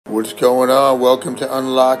What's going on? Welcome to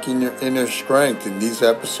Unlocking Your Inner Strength. In these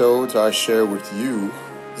episodes, I share with you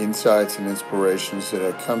insights and inspirations that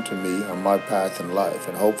have come to me on my path in life,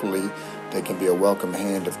 and hopefully they can be a welcome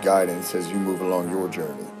hand of guidance as you move along your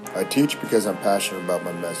journey. I teach because I'm passionate about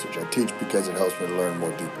my message. I teach because it helps me to learn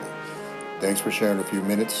more deeply. Thanks for sharing a few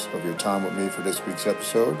minutes of your time with me for this week's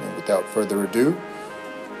episode, and without further ado,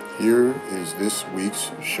 here is this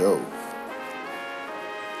week's show.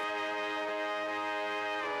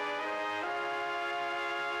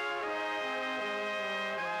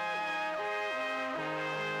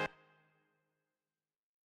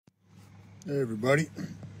 Hey everybody,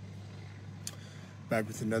 back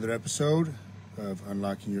with another episode of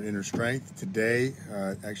Unlocking Your Inner Strength. Today,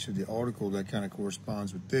 actually the article that kind of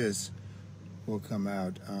corresponds with this will come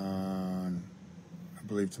out on, I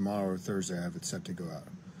believe tomorrow or Thursday. I have it set to go out.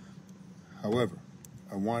 However,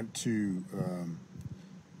 I want to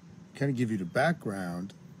kind of give you the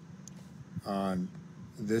background on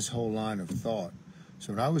this whole line of thought.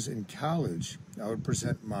 So when I was in college, I would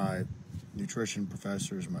present my nutrition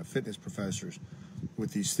professors, my fitness professors,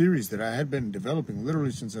 with these theories that I had been developing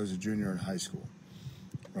literally since I was a junior in high school,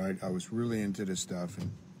 right? I was really into this stuff and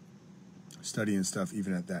studying stuff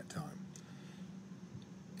even at that time.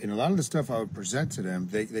 And a lot of the stuff I would present to them,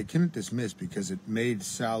 they couldn't dismiss because it made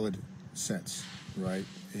solid sense, right?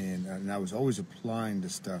 And I was always applying the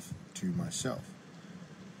stuff to myself.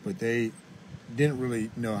 But they didn't really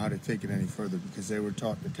know how to take it any further because they were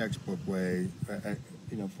taught the textbook way.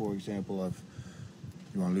 For example, of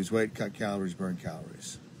you want to lose weight, cut calories, burn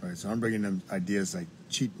calories, right? So I'm bringing them ideas like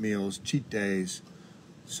cheat meals, cheat days,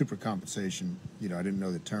 super compensation. I didn't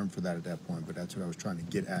know the term for that at that point, but that's what I was trying to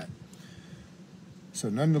get at. So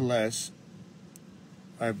nonetheless,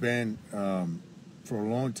 I've been, for a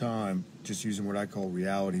long time, just using what I call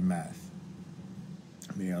reality math.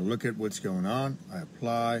 I look at what's going on, I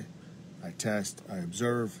apply, I test, I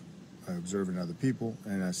observe in other people,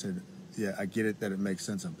 and I said, yeah, I get it that it makes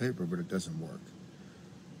sense on paper, but it doesn't work.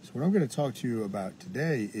 So what I'm going to talk to you about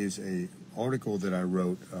today is a article that I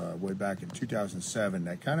wrote way back in 2007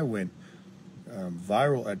 that kind of went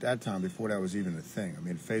viral at that time before that was even a thing.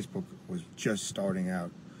 Facebook was just starting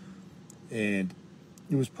out, and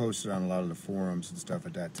it was posted on a lot of the forums and stuff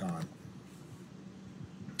at that time.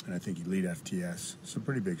 And I think Elite FTS, some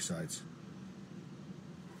pretty big sites.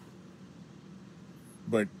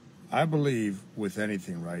 But I believe with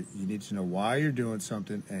anything, right, you need to know why you're doing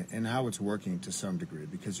something and how it's working to some degree,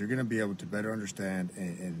 because you're going to be able to better understand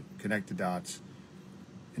and connect the dots,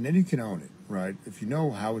 and then you can own it, right? If you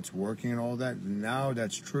know how it's working and all that, now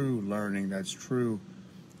that's true learning, that's true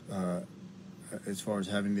as far as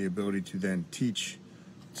having the ability to then teach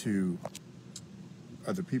to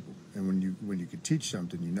other people. And when you can teach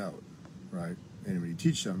something, you know it, right? And when you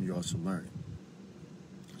teach something, you also learn it.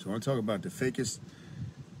 So I want to talk about the fakest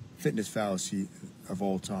fitness fallacy of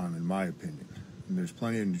all time, in my opinion. And there's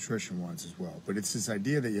plenty of nutrition ones as well. But it's this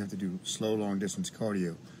idea that you have to do slow, long-distance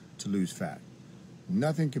cardio to lose fat.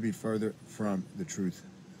 Nothing could be further from the truth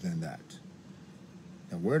than that.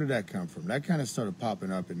 Now, where did that come from? That kind of started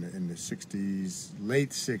popping up in the 60s,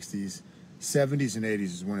 late 60s, 70s, and 80s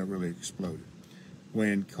is when it really exploded,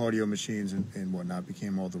 when cardio machines and whatnot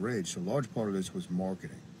became all the rage. So a large part of this was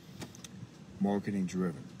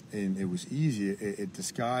marketing-driven. And it was easy. It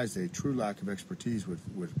disguised a true lack of expertise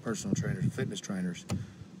with personal trainers and fitness trainers.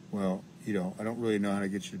 Well, I don't really know how to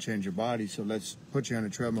get you to change your body, so let's put you on a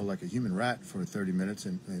treadmill like a human rat for 30 minutes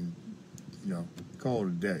and call it a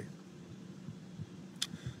day.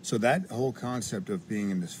 So that whole concept of being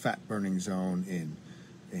in this fat-burning zone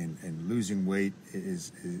and losing weight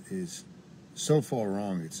is so far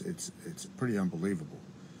wrong. It's pretty unbelievable.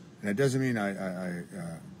 And it doesn't mean I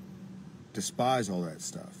despise all that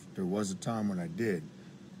stuff. There was a time when I did,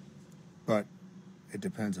 but it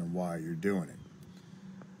depends on why you're doing it.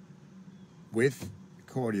 With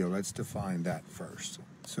cardio, let's define that first.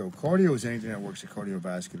 So cardio is anything that works the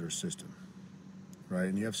cardiovascular system, right?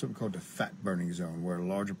 And you have something called the fat burning zone, where a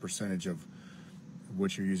larger percentage of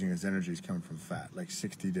what you're using as energy is coming from fat, like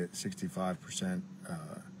 60 to 65%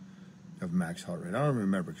 of max heart rate. I don't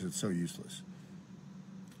remember because it's so useless.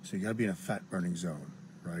 So you got to be in a fat burning zone,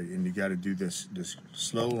 right? And you got to do this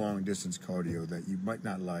slow, long distance cardio that you might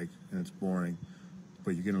not like, and it's boring,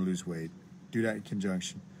 but you're going to lose weight. Do that in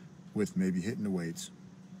conjunction with maybe hitting the weights,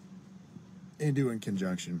 and do it in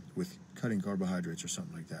conjunction with cutting carbohydrates or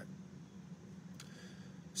something like that.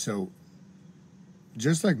 So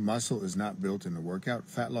just like muscle is not built in the workout,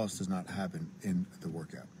 fat loss does not happen in the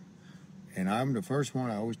workout. And I'm the first one,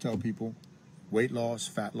 I always tell people, weight loss,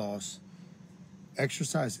 fat loss,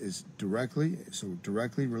 exercise is directly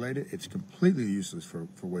related. It's completely useless for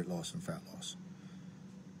weight loss and fat loss.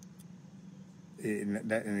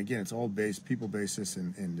 And again, it's all people-based this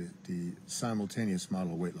in the simultaneous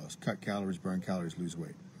model of weight loss. Cut calories, burn calories, lose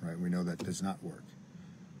weight, right? We know that does not work.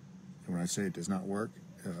 And when I say it does not work,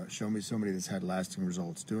 show me somebody that's had lasting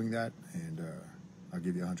results doing that, and I'll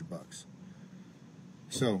give you $100.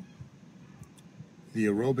 So, the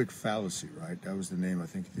aerobic fallacy, right? That was the name, I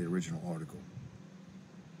think, of the original article.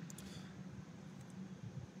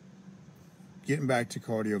 Getting back to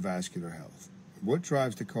cardiovascular health. What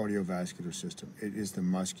drives the cardiovascular system? It is the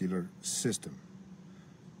muscular system.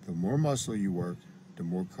 The more muscle you work, the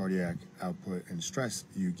more cardiac output and stress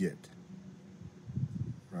you get,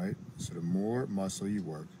 right? So the more muscle you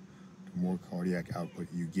work, the more cardiac output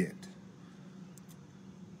you get.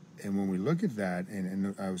 And when we look at that,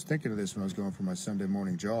 and I was thinking of this when I was going for my Sunday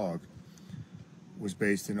morning jog, was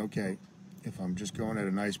based in, okay, if I'm just going at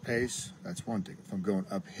a nice pace, that's one thing. If I'm going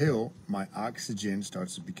uphill, my oxygen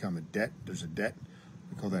starts to become a debt. There's a debt.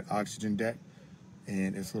 We call that oxygen debt.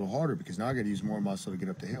 And it's a little harder because now I got to use more muscle to get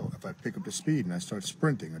up the hill. If I pick up the speed and I start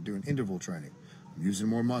sprinting or doing interval training, I'm using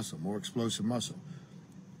more muscle, more explosive muscle.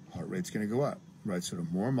 Heart rate's going to go up, right? So the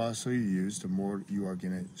more muscle you use, the more you are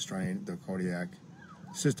going to strain the cardiac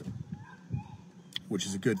system, which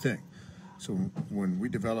is a good thing. So when we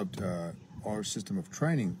developed our system of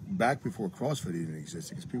training back before CrossFit even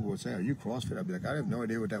existed, because people would say, are you CrossFit? I'd be like, I have no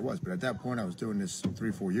idea what that was. But at that point, I was doing this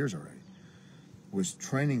 3-4 years already, was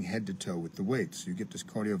training head to toe with the weights. You get this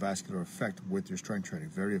cardiovascular effect with your strength training.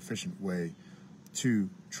 Very efficient way to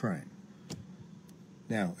train.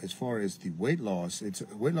 Now, as far as the weight loss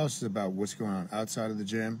is about what's going on outside of the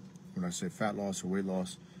gym, when I say fat loss or weight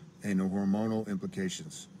loss, and the hormonal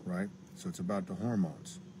implications, right? So it's about the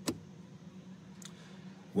hormones.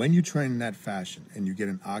 When you train in that fashion and you get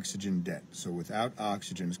an oxygen debt, so without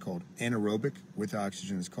oxygen it's called anaerobic, with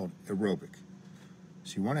oxygen it's called aerobic.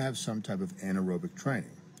 So you want to have some type of anaerobic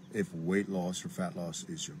training if weight loss or fat loss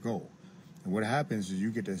is your goal. And what happens is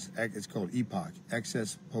you get this, it's called EPOC,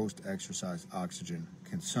 excess post-exercise oxygen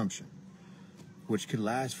consumption, which could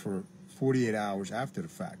last for 48 hours after the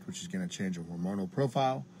fact, which is going to change your hormonal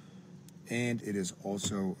profile, and it is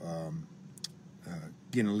also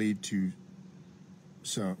going to lead to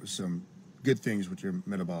some good things with your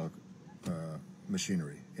metabolic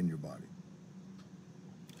machinery in your body.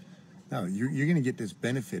 Now, you're going to get this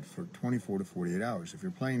benefit for 24 to 48 hours. If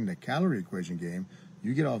you're playing the calorie equation game,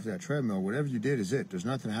 you get off that treadmill, whatever you did is it. There's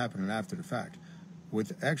nothing happening after the fact.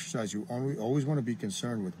 With exercise, you always want to be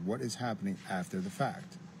concerned with what is happening after the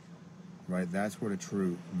fact, right? That's where the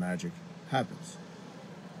true magic happens.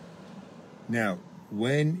 Now,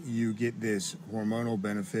 when you get this hormonal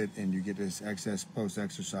benefit and you get this excess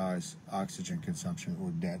post-exercise oxygen consumption or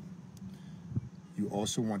debt, you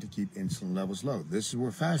also want to keep insulin levels low. This is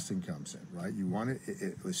where fasting comes in, right? You want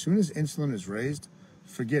it as soon as insulin is raised,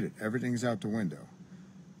 forget it. Everything's out the window.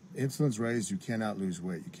 Insulin's raised, you cannot lose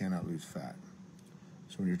weight. You cannot lose fat.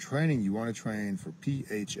 So when you're training, you want to train for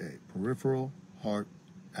PHA, peripheral heart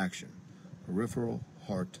action. Peripheral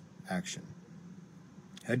heart action.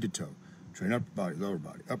 Head to toe. Train upper body, lower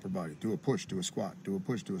body, upper body. Do a push, do a squat, do a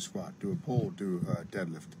push, do a squat, do a pull, do a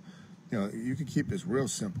deadlift. You know, you can keep this real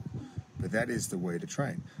simple, but that is the way to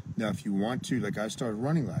train. Now, if you want to, like I started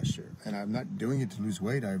running last year, and I'm not doing it to lose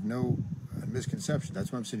weight. I have no misconception.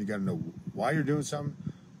 That's why I'm saying you got to know why you're doing something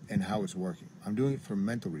and how it's working. I'm doing it for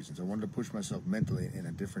mental reasons. I wanted to push myself mentally in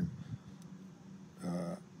a different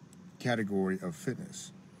category of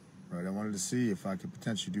fitness, right? I wanted to see if I could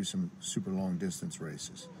potentially do some super long distance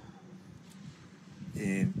races.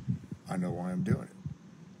 And I know why I'm doing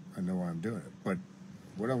it. But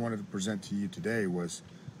what I wanted to present to you today was,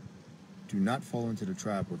 do not fall into the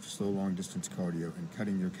trap of slow, long distance cardio and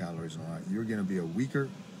cutting your calories a lot. You're going to be a weaker,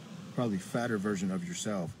 probably fatter version of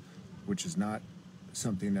yourself, which is not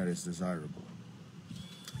something that is desirable.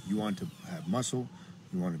 You want to have muscle.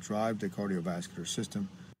 You want to drive the cardiovascular system.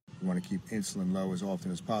 You want to keep insulin low as often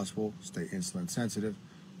as possible, stay insulin sensitive,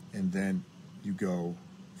 and then you go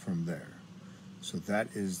from there. So that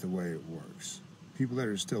is the way it works. People that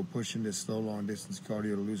are still pushing this slow, long distance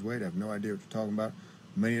cardio to lose weight have no idea what you're talking about.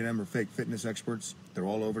 Many of them are fake fitness experts. They're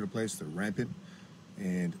all over the place. They're rampant.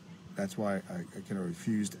 And that's why I kind of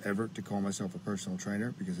refused ever to call myself a personal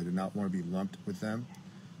trainer, because I did not want to be lumped with them.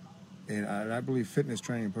 And I believe fitness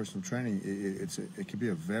training and personal training, it can be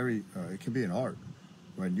it can be an art,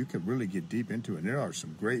 right? You could really get deep into it. And there are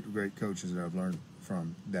some great coaches that I've learned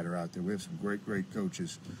from that are out there. We have some great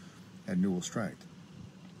coaches at Newell Strength,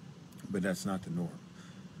 but that's not the norm.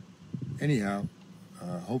 Anyhow,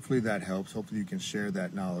 hopefully that helps. Hopefully you can share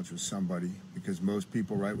that knowledge with somebody, because most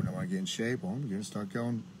people, right, when they want to get in shape, well, I'm going to start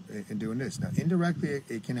going and doing this. Now, indirectly,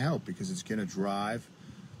 it can help because it's going to drive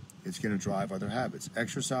other habits.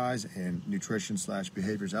 Exercise and nutrition /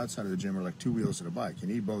 behaviors outside of the gym are like two wheels of a bike. You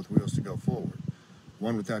need both wheels to go forward.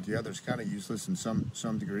 One without the other is kind of useless in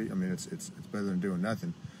some degree. I mean, it's better than doing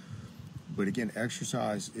nothing. But again,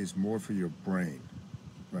 exercise is more for your brain,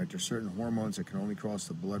 right? There's certain hormones that can only cross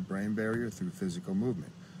the blood-brain barrier through physical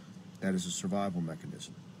movement. That is a survival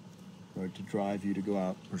mechanism, right? To drive you to go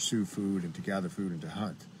out, pursue food, and to gather food and to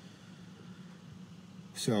hunt.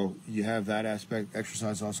 So you have that aspect.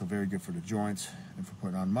 Exercise is also very good for the joints and for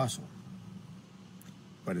putting on muscle.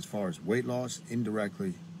 But as far as weight loss,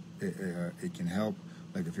 indirectly, it can help.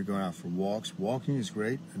 Like if you're going out for walks, walking is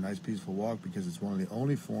great, a nice peaceful walk, because it's one of the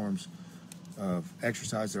only forms of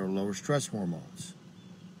exercise that are lower stress hormones.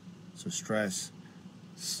 So stress,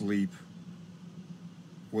 sleep,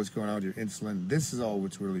 what's going on with your insulin, this is all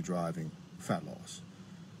what's really driving fat loss.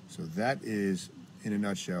 So that is, in a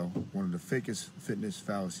nutshell, one of the fakest fitness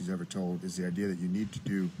fallacies ever told, is the idea that you need to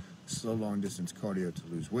do slow, long-distance cardio to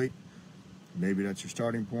lose weight. Maybe that's your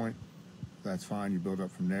starting point. That's fine. You build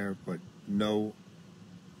up from there. But know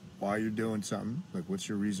why you're doing something, like what's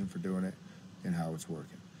your reason for doing it, and how it's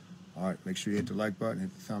working. All right, make sure you hit the like button,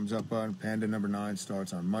 hit the thumbs up button. Panda number 9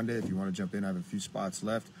 starts on Monday. If you want to jump in, I have a few spots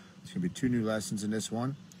left. There's going to be 2 new lessons in this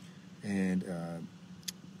one. And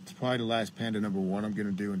it's probably the last Panda number 1 I'm going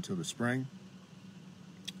to do until the spring,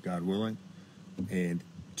 God willing. And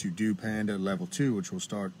to do Panda level 2, which will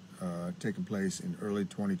start taking place in early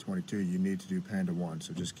 2022, you need to do Panda 1.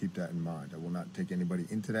 So just keep that in mind. I will not take anybody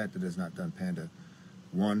into that has not done Panda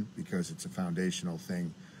 1, because it's a foundational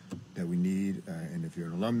thing that we need. And if you're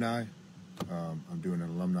an alumni, I'm doing an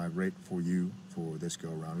alumni rate for you for this go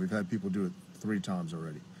around. We've had people do it 3 times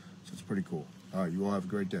already, so it's pretty cool. All right, you all have a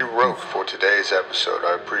great day. You wrote for today's episode.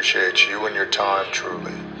 I appreciate you and your time,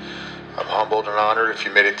 truly. I'm humbled and honored if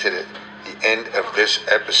you made it to the end of this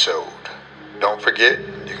episode. Don't forget,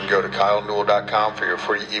 you can go to kylenewell.com for your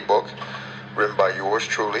free ebook written by yours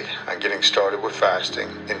truly on getting started with fasting,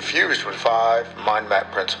 infused with 5 mind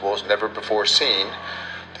map principles never before seen.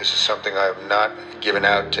 This is something I have not given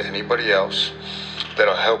out to anybody else,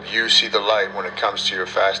 that'll help you see the light when it comes to your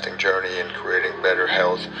fasting journey and creating better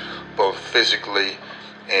health, both physically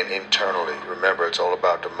and internally. Remember, it's all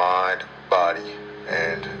about the mind, body,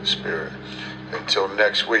 and spirit. Until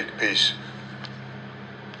next week, peace.